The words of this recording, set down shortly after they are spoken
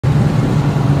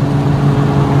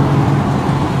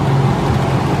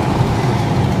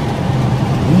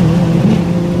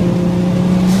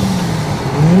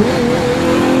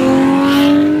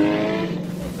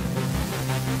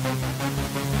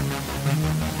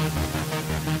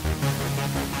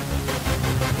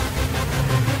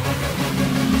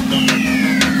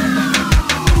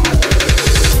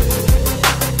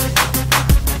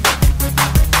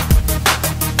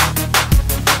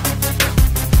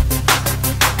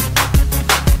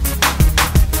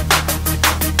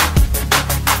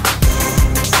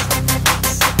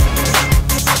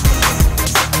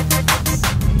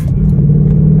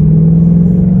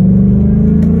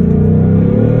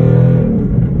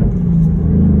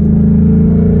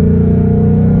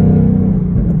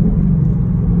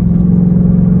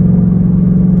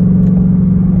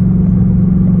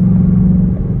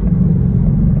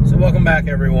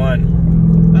back,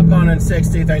 everyone. I've gone in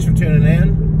 60. Thanks for tuning in.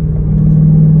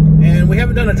 And we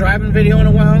haven't done a driving video in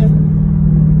a while,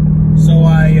 so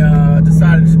I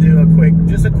decided to do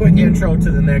just a quick intro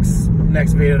to the next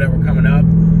video that we're coming up.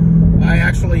 I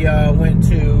actually went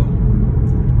to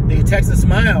the Texas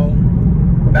Mile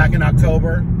back in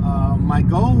October. My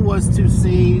goal was to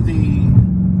see the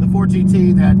Ford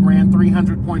GT that ran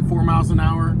 300.4 miles an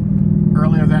hour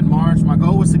earlier that March. My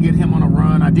goal was to get him on a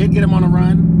run. I did get him on a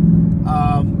run,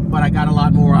 but I got a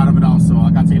lot more out of it also.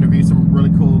 I got to interview some really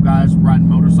cool guys riding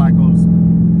motorcycles,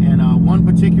 and one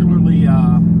particularly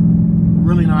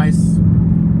really nice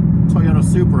Toyota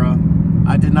Supra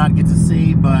I did not get to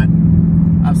see, but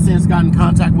I've since gotten in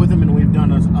contact with him, and we've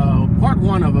done a part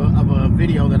one of a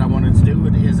video that I wanted to do.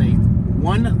 It is a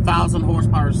 1,000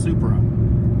 horsepower Supra.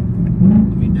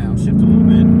 Let me downshift a little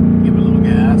bit, give it a little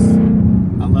gas.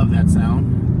 I love that sound.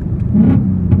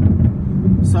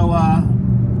 So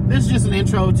this is just an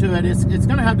intro to it. It's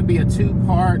going to have to be a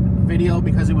two-part video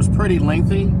because it was pretty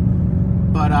lengthy,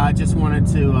 but I just wanted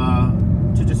to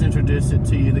just introduce it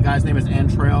to you. The guy's name is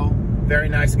Antrel. Very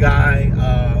nice guy.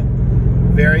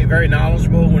 Very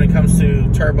knowledgeable when it comes to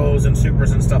turbos and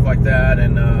Supras and stuff like that,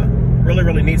 and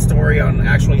really neat story on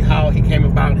actually how he came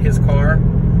about his car.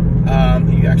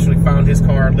 He actually found his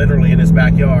car literally in his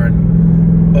backyard.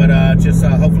 But just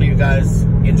hopefully you guys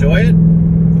enjoy it,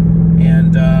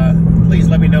 and please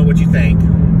let me know what you think.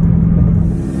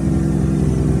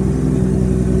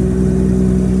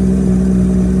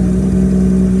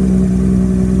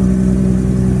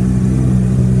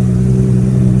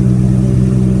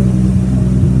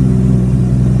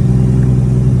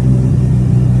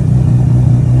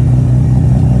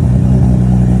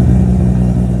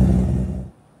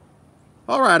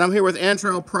 Alright, I'm here with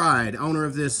Antrel Pride, owner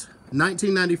of this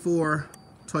 1994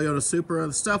 Toyota Supra,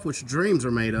 the stuff which dreams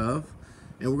are made of.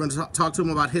 And we're going to talk to him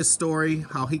about his story,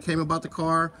 how he came about the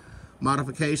car,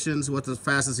 modifications, what the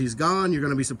fastest he's gone. You're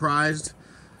going to be surprised.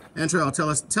 Antrel,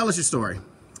 tell us your story.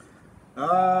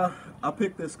 I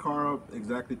picked this car up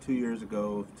exactly 2 years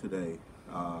ago today.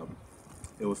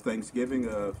 It was Thanksgiving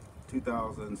of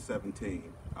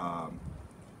 2017.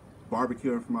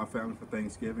 Barbecuing for my family for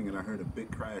Thanksgiving, and I heard a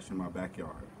big crash in my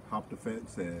backyard. Hopped the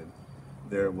fence, and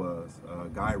there was a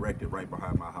guy wrecked it right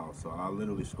behind my house. So I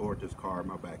literally scored this car in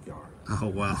my backyard. Oh,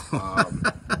 wow.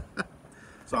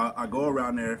 So I go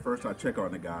around there. First I check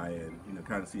on the guy and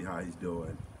kind of see how he's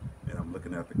doing. And I'm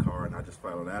looking at the car, and I just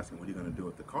finally asked him, what are you going to do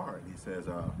with the car? And he says,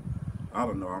 I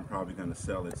don't know, I'm probably going to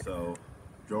sell it. So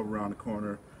drove around the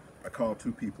corner. I called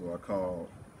two people. I called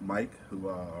Mike, who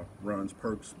runs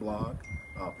Perk's blog,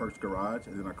 Perk's Garage,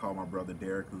 and then I called my brother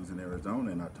Derek, who's in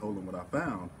Arizona, and I told him what I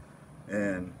found.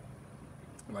 And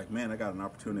I'm like, man, I got an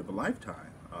opportunity of a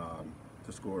lifetime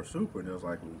to score a Supra. And it was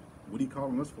like, well, what are you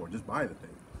calling us for? Just buy the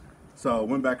thing. So I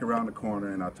went back around the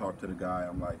corner and I talked to the guy.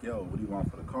 I'm like, yo, what do you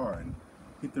want for the car? And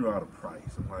he threw out a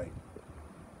price. I'm like,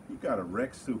 you got a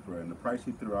wrecked Supra, and the price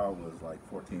he threw out was like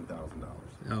 $14,000.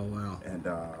 Oh, wow. And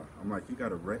I'm like, you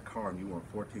got a wrecked car and you want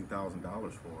 $14,000 for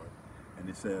it? And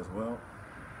he says, well,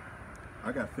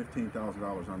 I got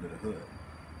 $15,000 under the hood.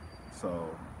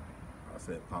 So I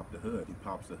said, pop the hood. He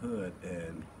pops the hood,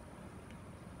 and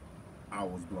I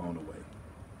was blown away.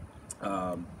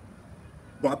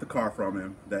 Bought the car from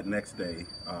him that next day.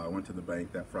 Went to the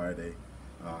bank that Friday.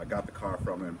 Got the car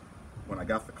from him. When I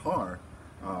got the car,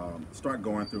 start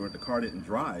going through it. The car didn't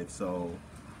drive, so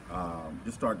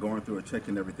just start going through it,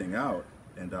 checking everything out,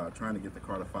 and trying to get the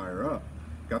car to fire up.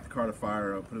 Got the car to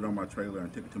fire up, put it on my trailer,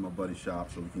 and took it to my buddy's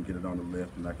shop so we can get it on the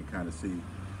lift, and I can kind of see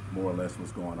more or less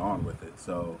what's going on with it.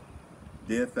 So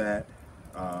did that.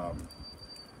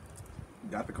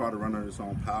 Got the car to run on its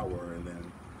own power, and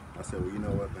then I said, well, you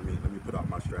know what? Let me put out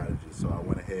my strategy. So I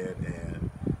went ahead and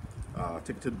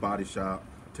took it to the body shop,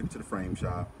 took it to the frame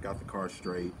shop, got the car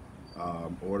straight.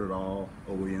 Ordered all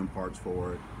OEM parts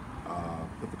for it,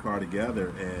 put the car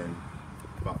together, and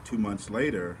about 2 months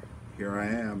later, here I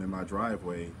am in my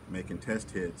driveway making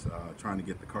test hits, trying to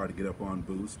get the car to get up on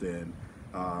boost, and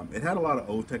it had a lot of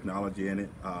old technology in it.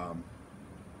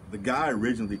 The guy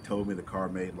originally told me the car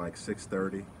made like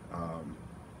 630.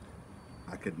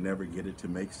 I could never get it to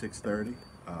make 630.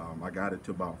 I got it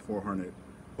to about 400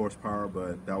 horsepower,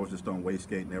 but that was just on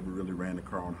wastegate, never really ran the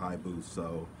car on high boost.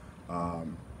 So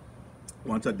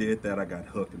once I did that, I got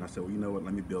hooked, and I said, well, you know what,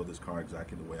 let me build this car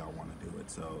exactly the way I want to do it.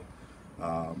 So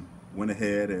went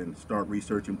ahead and start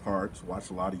researching parts, watched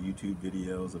a lot of YouTube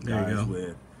videos of guys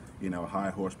with,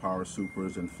 high horsepower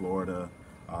Supras in Florida.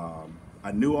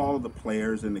 I knew all of the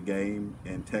players in the game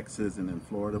in Texas and in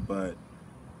Florida, but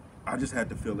I just had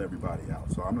to fill everybody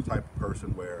out. So I'm the type of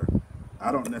person where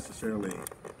I don't necessarily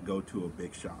go to a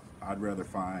big shop. I'd rather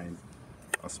find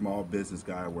a small business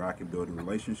guy where I can build a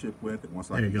relationship with, and once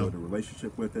I There can you go. build a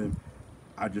relationship with him,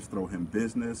 I just throw him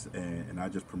business, and I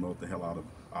just promote the hell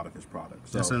out of his product.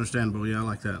 So That's understandable. Yeah, I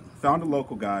like that. found a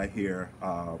local guy here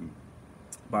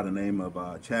by the name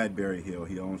of Chad Berryhill.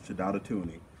 He owns Chadada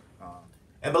Tuning.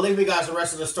 And believe me, guys, the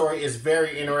rest of the story is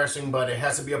very interesting, but it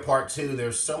has to be a part 2.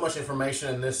 There's so much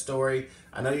information in this story.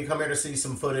 I know you come here to see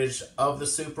some footage of the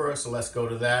Supra, so let's go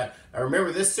to that. Now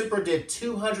remember, this Supra did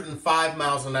 205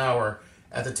 miles an hour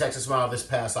at the Texas Mile this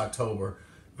past October.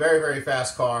 Very, very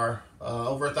fast car.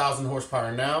 Over 1,000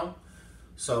 horsepower now.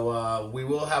 So we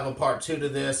will have a part 2 to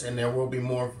this, and there will be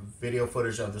more video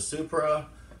footage of the Supra.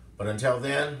 But until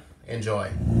then,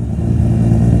 enjoy.